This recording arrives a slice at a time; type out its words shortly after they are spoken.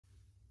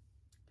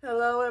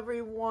Hello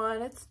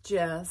everyone, it's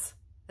Jess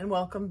and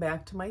welcome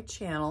back to my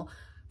channel.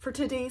 For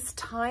today's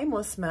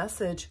timeless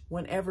message,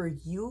 whenever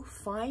you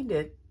find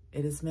it,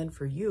 it is meant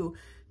for you,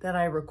 that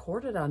I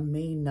recorded on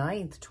May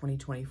 9th,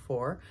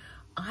 2024.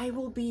 I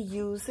will be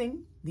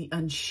using the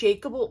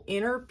Unshakable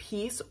Inner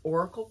Peace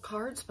Oracle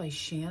cards by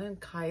Shannon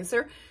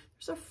Kaiser.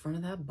 There's a front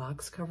of that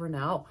box cover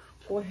now.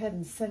 Go ahead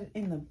and set it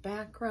in the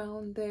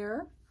background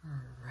there.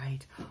 All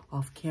right,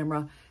 off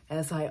camera,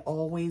 as I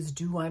always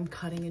do, I'm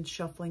cutting and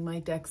shuffling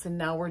my decks, and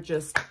now we're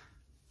just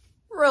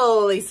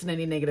releasing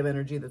any negative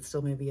energy that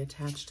still may be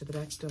attached to the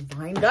deck.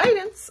 Divine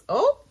guidance.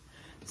 Oh,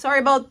 sorry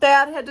about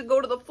that. Had to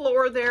go to the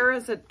floor there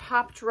as it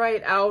popped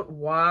right out.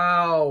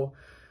 Wow.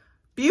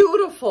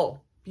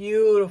 Beautiful,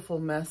 beautiful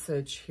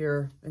message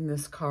here in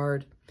this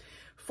card.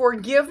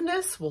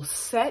 Forgiveness will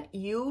set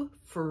you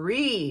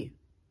free.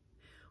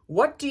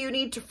 What do you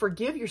need to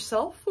forgive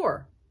yourself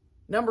for?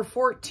 Number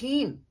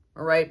 14,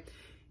 all right?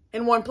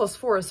 And 1 +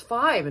 4 is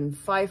 5, and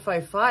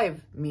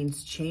 555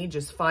 means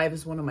changes. 5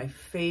 is one of my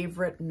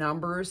favorite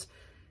numbers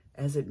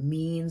as it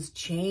means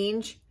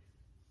change.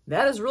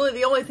 That is really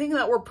the only thing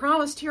that we're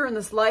promised here in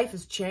this life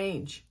is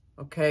change,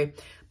 okay?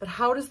 But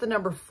how does the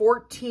number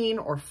 14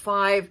 or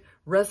 5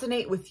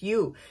 resonate with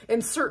you?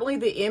 And certainly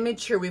the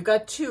image here, we've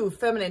got two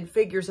feminine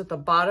figures at the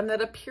bottom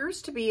that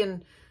appears to be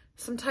in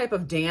some type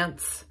of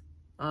dance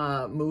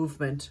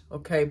movement,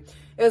 okay,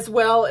 as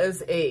well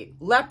as a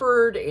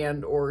leopard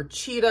and or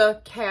cheetah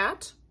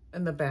cat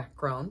in the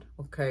background,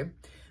 okay,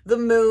 the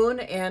moon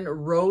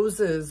and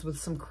roses with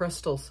some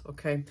crystals,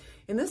 okay,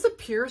 and this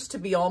appears to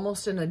be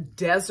almost in a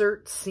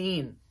desert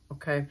scene,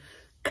 okay.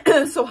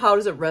 So how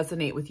does it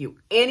resonate with you?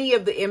 Any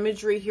of the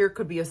imagery here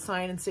could be a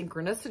sign and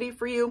synchronicity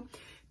for you.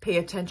 Pay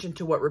attention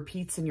to what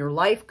repeats in your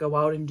life. Go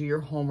out and do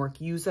your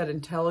homework. Use that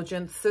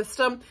intelligence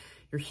system,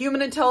 your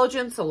human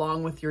intelligence,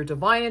 along with your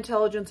divine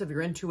intelligence of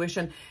your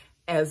intuition,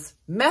 as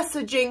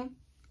messaging,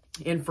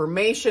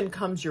 information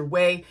comes your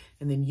way,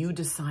 and then you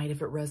decide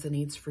if it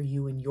resonates for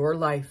you in your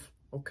life,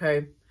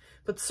 okay?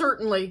 But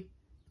certainly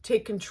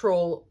take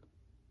control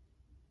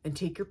and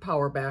take your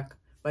power back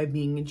by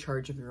being in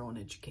charge of your own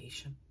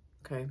education,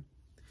 okay?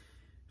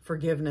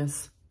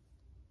 Forgiveness,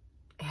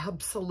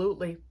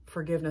 absolutely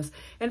forgiveness.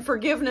 And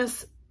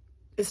forgiveness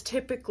is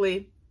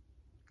typically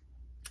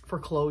for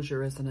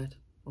closure, isn't it?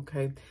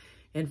 Okay.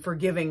 And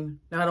forgiving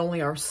not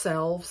only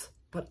ourselves,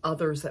 but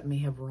others that may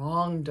have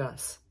wronged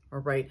us, all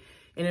right?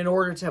 And in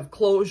order to have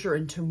closure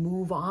and to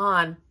move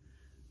on,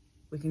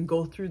 we can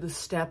go through the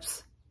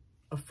steps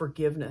of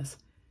forgiveness.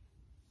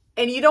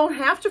 And you don't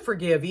have to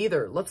forgive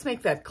either. Let's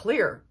make that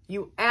clear.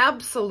 You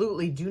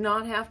absolutely do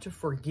not have to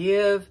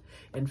forgive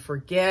and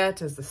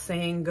forget, as the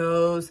saying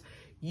goes.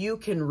 You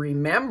can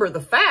remember the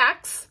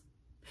facts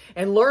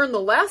and learn the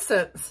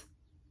lessons.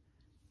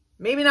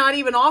 Maybe not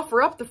even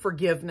offer up the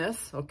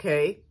forgiveness,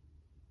 okay?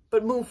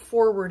 But move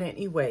forward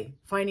anyway,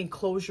 finding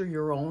closure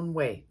your own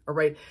way, all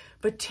right?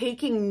 But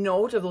taking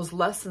note of those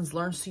lessons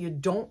learned so you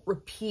don't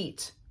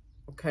repeat,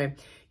 okay?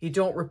 You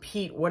don't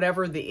repeat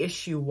whatever the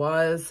issue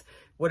was,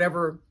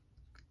 whatever,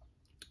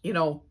 you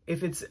know,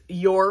 if it's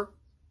your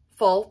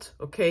fault,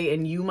 okay?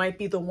 And you might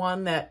be the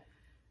one that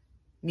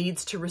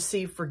needs to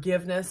receive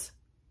forgiveness,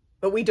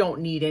 but we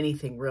don't need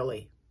anything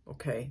really.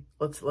 Okay,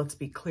 let's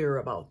be clear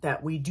about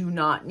that. We do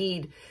not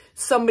need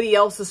somebody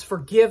else's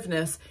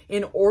forgiveness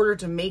in order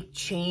to make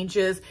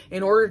changes,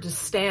 in order to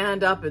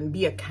stand up and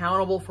be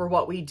accountable for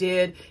what we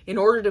did, in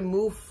order to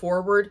move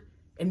forward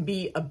and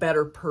be a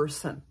better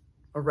person.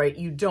 All right,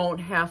 you don't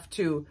have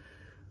to,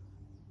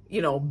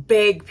 you know,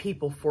 beg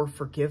people for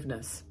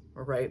forgiveness.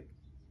 All right,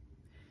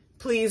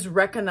 please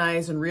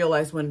recognize and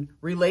realize when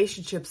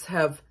relationships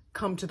have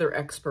come to their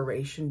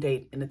expiration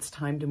date and it's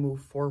time to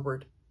move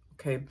forward.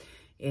 Okay.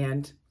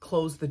 And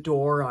close the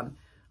door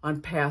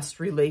on past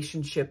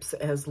relationships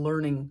as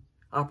learning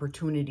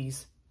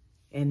opportunities.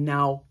 And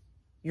now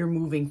you're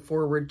moving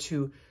forward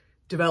to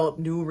develop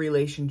new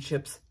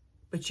relationships,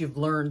 but you've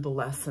learned the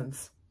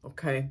lessons,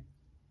 okay?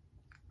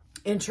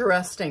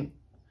 Interesting.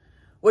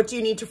 What do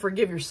you need to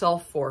forgive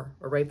yourself for?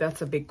 All right,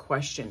 that's a big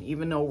question.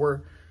 Even though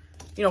we're,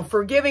 you know,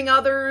 forgiving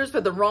others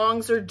for the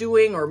wrongs they're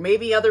doing, or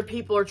maybe other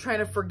people are trying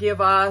to forgive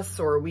us,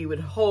 or we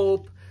would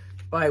hope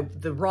by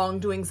the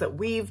wrongdoings that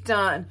we've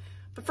done.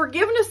 But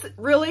forgiveness,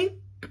 really,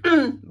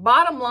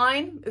 bottom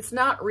line, it's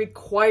not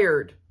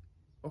required,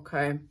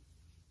 okay?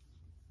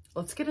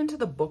 Let's get into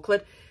the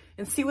booklet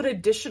and see what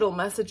additional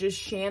messages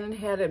Shannon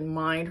had in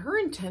mind, her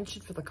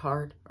intention for the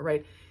card, all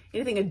right?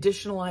 Anything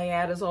additional I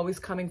add is always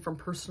coming from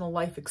personal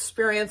life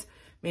experience,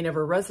 may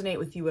never resonate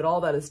with you at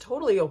all. That is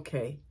totally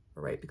okay,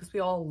 all right? Because we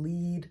all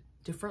lead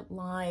different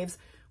lives.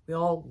 We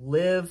all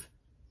live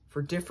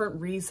for different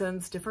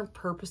reasons, different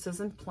purposes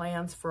and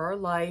plans for our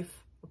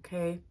life,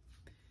 okay?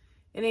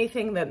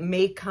 Anything that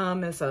may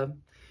come as a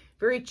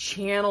very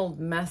channeled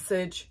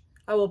message,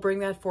 I will bring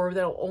that forward.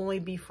 That'll only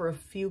be for a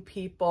few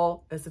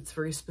people as it's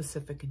very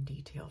specific and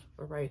detailed,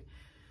 all right?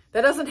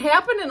 That doesn't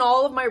happen in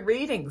all of my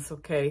readings,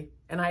 okay?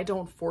 And I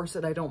don't force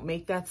it. I don't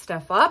make that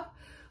stuff up.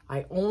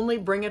 I only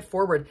bring it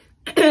forward.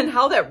 And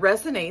how that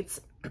resonates,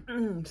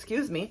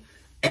 excuse me,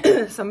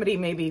 somebody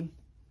maybe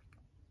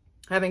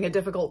having a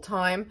difficult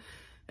time.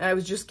 And I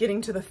was just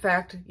getting to the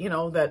fact, you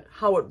know, that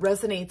how it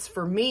resonates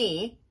for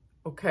me,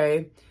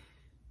 okay,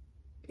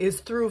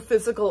 is through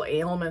physical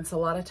ailments. A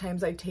lot of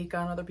times I take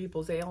on other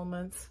people's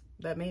ailments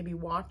that may be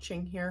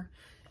watching here.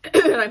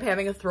 And I'm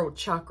having a throat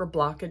chakra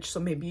blockage. So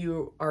maybe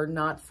you are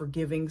not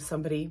forgiving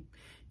somebody.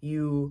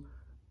 You,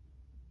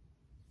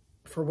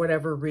 for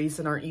whatever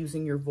reason, aren't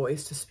using your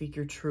voice to speak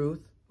your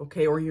truth.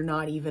 Okay. Or you're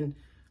not even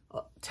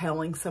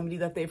telling somebody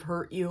that they've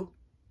hurt you.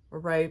 All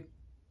right.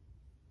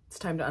 It's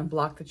time to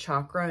unblock the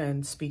chakra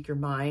and speak your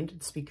mind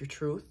and speak your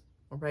truth.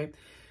 All right.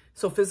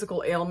 So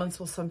physical ailments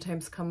will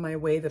sometimes come my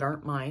way that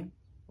aren't mine.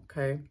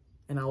 Okay.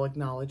 And I'll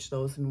acknowledge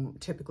those. And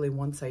typically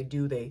once I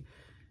do, they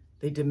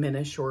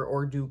diminish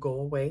or do go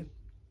away.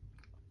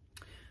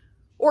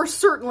 Or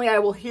certainly I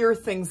will hear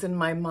things in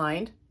my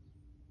mind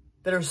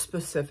that are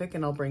specific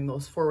and I'll bring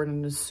those forward.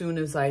 And as soon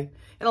as and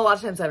a lot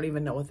of times I don't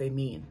even know what they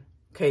mean.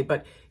 Okay.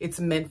 But it's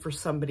meant for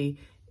somebody.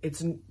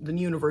 The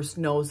universe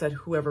knows that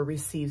whoever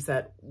receives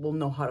that will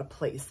know how to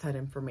place that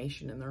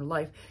information in their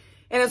life.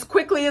 And as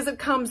quickly as it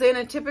comes in,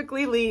 it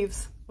typically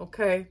leaves.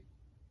 Okay.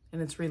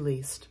 And it's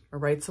released. All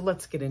right. So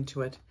let's get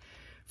into it.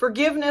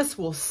 Forgiveness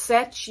will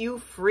set you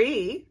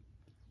free.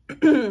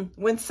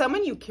 When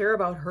someone you care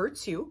about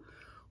hurts you,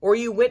 or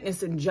you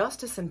witness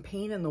injustice and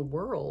pain in the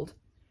world,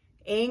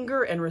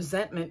 anger and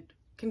resentment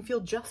can feel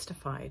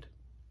justified.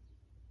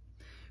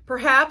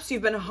 Perhaps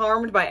you've been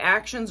harmed by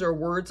actions or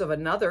words of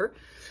another,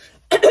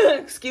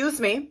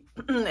 excuse me,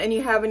 and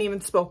you haven't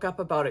even spoke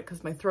up about it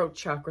because my throat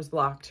chakra's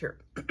blocked here.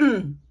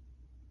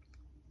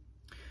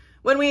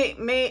 When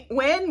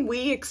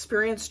we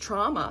experience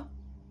trauma,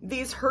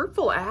 these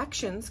hurtful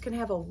actions can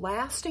have a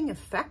lasting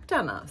effect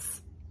on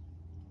us.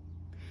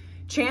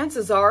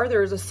 Chances are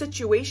there's a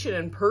situation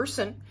in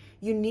person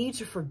you need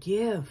to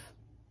forgive,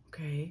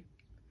 okay?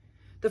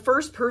 The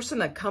first person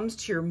that comes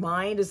to your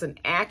mind is an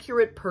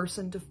accurate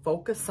person to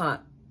focus on.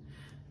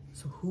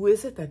 So who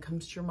is it that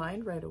comes to your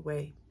mind right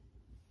away?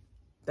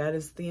 That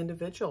is the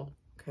individual,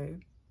 okay?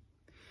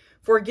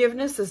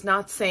 Forgiveness is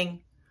not saying,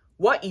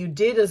 what you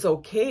did is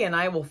okay and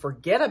I will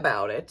forget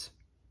about it.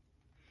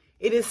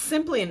 It is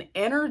simply an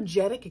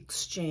energetic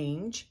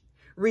exchange,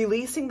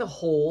 releasing the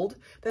hold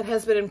that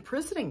has been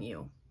imprisoning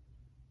you.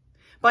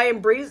 By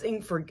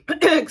embracing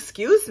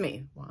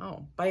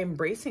by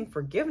embracing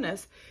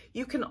forgiveness,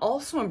 you can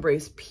also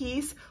embrace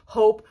peace,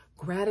 hope,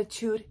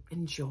 gratitude,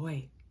 and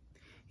joy.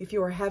 If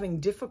you are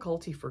having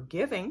difficulty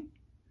forgiving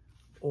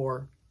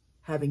or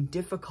having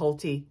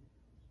difficulty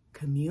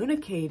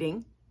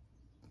communicating,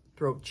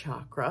 throat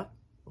chakra,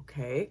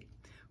 okay,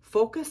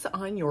 focus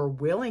on your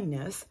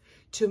willingness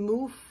to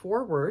move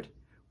forward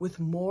with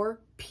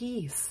more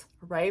peace,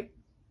 right?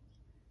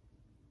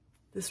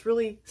 This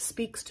really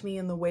speaks to me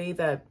in the way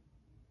that,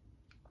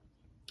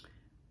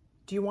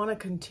 do you want to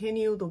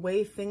continue the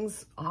way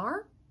things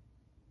are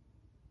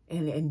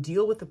and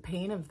deal with the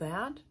pain of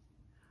that?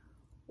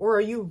 Or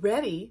are you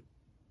ready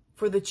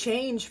for the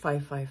change,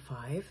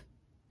 555?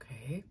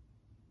 Okay.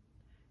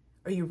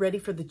 Are you ready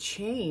for the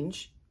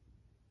change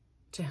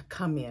to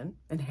come in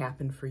and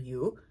happen for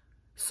you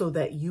so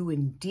that you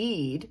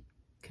indeed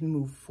can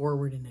move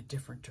forward in a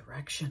different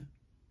direction?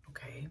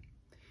 Okay.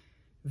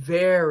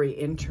 Very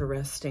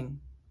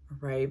interesting,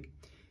 right?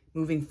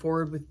 Moving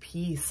forward with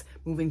peace,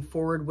 moving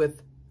forward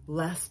with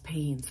less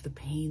pains. The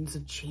pains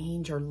of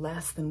change are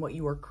less than what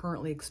you are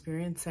currently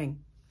experiencing.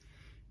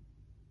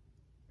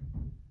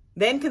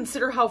 Then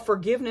consider how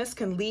forgiveness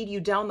can lead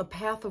you down the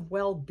path of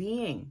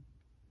well-being.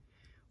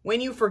 When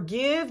you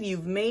forgive,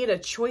 you've made a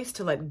choice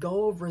to let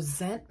go of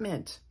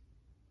resentment.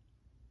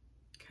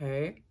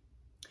 Okay?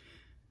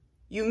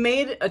 You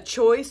made a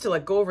choice to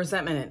let go of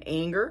resentment and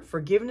anger.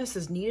 Forgiveness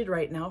is needed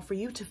right now for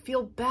you to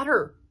feel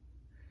better.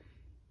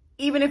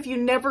 Even if you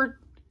never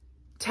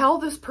tell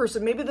this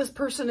person, maybe this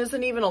person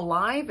isn't even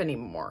alive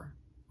anymore,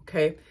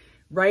 okay?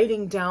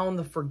 Writing down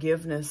the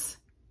forgiveness,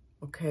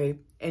 okay?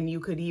 And you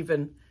could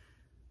even,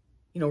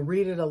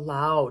 read it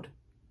aloud,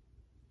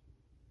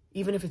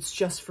 even if it's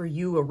just for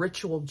you, a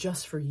ritual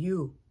just for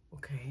you,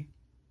 okay?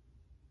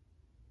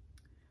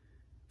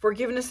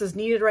 Forgiveness is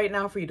needed right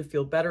now for you to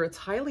feel better. It's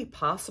highly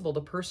possible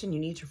the person you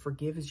need to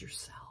forgive is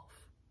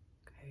yourself,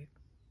 okay?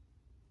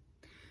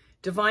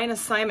 Divine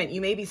assignment.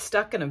 You may be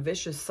stuck in a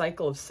vicious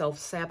cycle of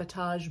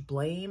self-sabotage,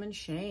 blame, and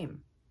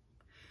shame.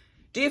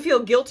 Do you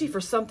feel guilty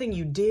for something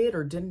you did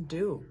or didn't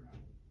do?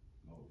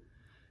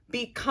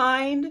 Be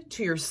kind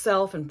to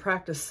yourself and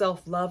practice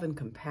self-love and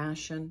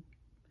compassion.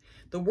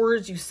 The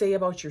words you say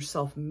about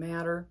yourself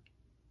matter.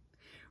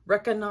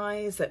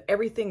 Recognize that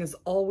everything is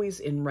always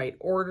in right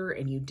order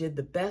and you did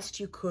the best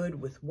you could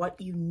with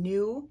what you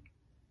knew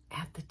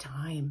at the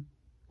time.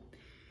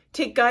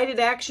 Take guided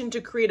action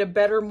to create a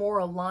better, more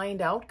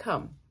aligned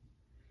outcome.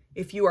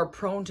 If you are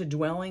prone to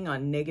dwelling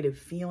on negative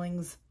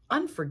feelings,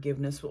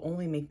 unforgiveness will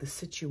only make the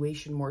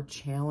situation more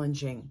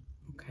challenging,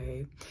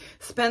 okay?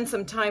 Spend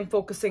some time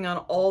focusing on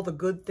all the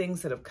good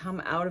things that have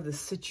come out of the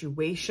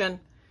situation.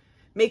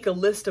 Make a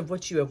list of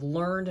what you have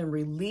learned and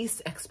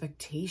release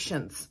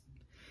expectations.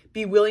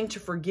 Be willing to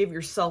forgive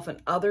yourself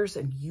and others,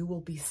 and you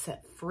will be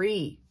set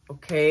free,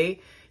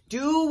 okay?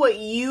 Do what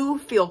you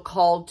feel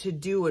called to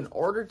do in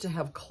order to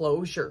have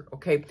closure,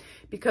 okay?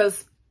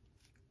 Because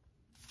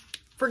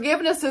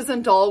forgiveness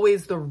isn't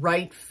always the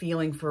right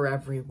feeling for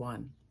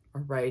everyone,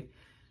 all right?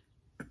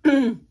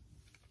 And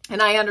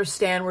I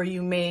understand where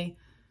you may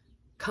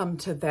come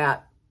to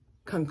that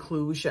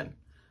conclusion.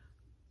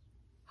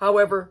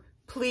 However,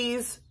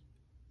 please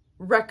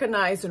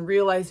recognize and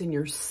realize in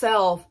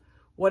yourself,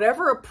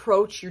 whatever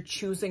approach you're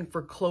choosing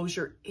for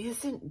closure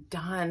isn't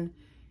done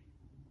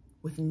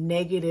with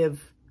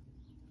negative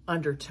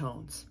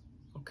undertones,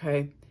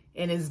 okay?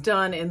 And is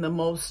done in the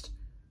most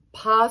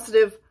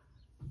positive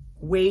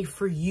way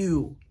for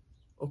you,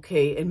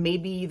 okay? And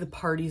maybe the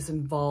parties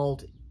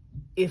involved,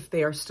 if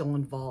they are still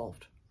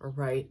involved, all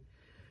right?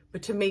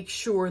 But to make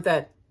sure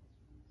that,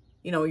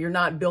 you know, you're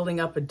not building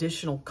up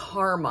additional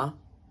karma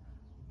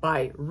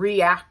by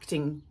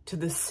reacting to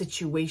this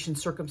situation,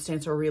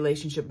 circumstance, or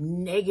relationship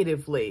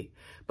negatively,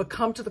 but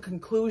come to the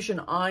conclusion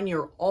on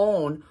your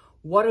own,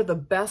 what are the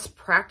best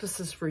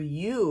practices for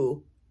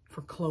you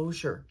for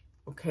closure,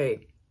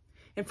 okay?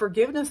 And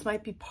forgiveness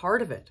might be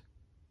part of it.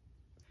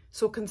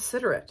 So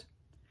consider it.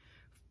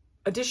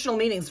 Additional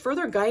meanings.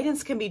 Further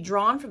guidance can be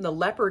drawn from the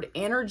leopard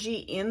energy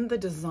in the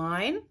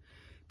design.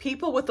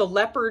 People with the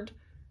leopard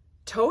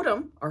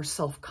totem are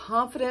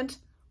self-confident,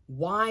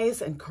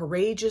 wise, and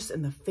courageous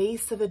in the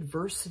face of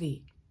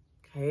adversity,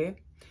 okay?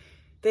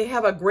 They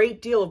have a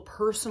great deal of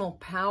personal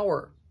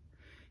power.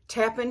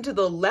 Tap into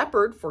the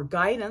leopard for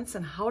guidance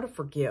and how to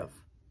forgive,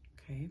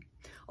 okay?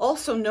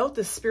 Also note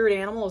the spirit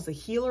animal is a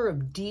healer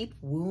of deep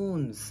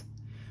wounds,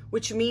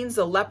 which means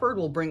the leopard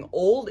will bring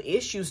old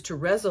issues to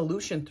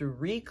resolution through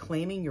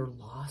reclaiming your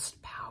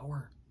lost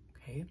power,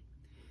 okay?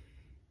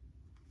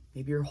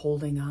 Maybe you're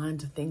holding on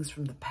to things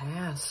from the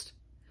past,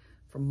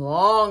 from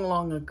long,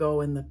 long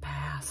ago in the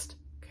past,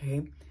 okay?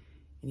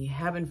 And you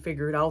haven't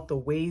figured out the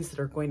ways that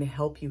are going to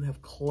help you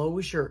have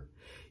closure.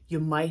 You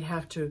might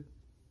have to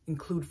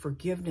include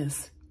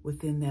forgiveness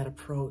within that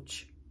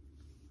approach.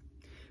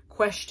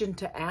 Question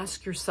to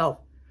ask yourself,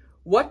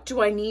 what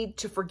do I need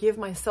to forgive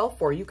myself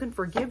for? You can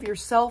forgive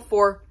yourself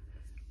for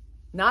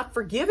not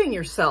forgiving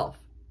yourself,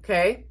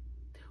 okay?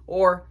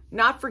 Or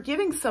not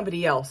forgiving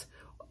somebody else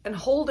and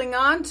holding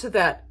on to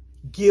that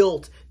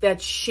guilt,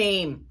 that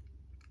shame,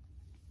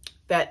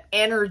 that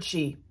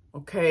energy,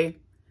 okay?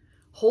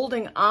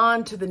 Holding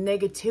on to the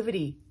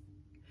negativity,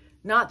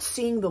 not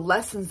seeing the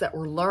lessons that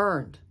were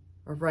learned,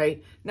 all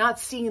right? Not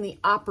seeing the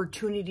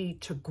opportunity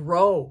to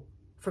grow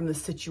from the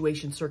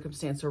situation,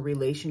 circumstance, or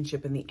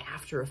relationship and the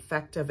after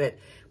effect of it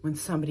when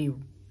somebody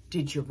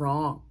did you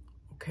wrong,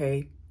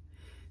 okay?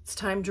 It's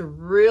time to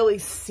really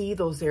see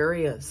those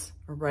areas,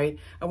 all right?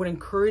 I would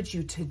encourage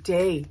you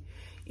today,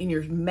 in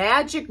your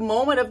magic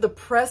moment of the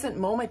present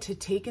moment, to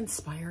take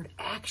inspired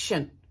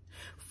action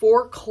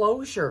for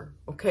closure,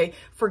 okay?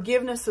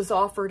 Forgiveness is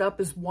offered up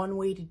as one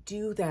way to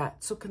do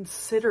that. So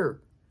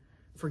consider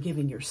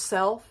forgiving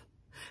yourself,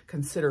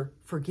 consider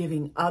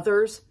forgiving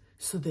others,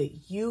 so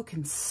that you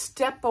can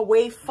step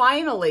away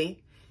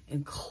finally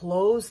and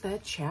close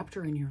that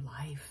chapter in your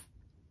life.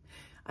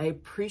 I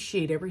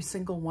appreciate every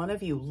single one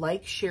of you.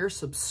 Like, share,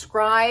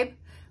 subscribe.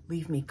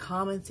 Leave me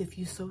comments if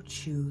you so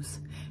choose.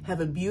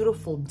 Have a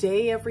beautiful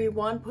day,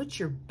 everyone. Put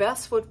your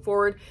best foot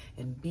forward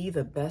and be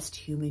the best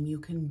human you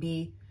can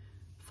be.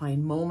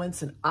 Find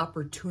moments and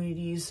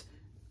opportunities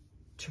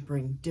to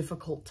bring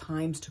difficult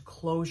times to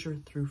closure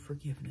through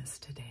forgiveness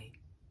today.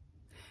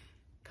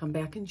 Come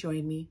back and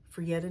join me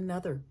for yet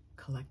another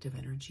collective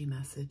energy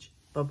message.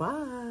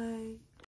 Bye-bye.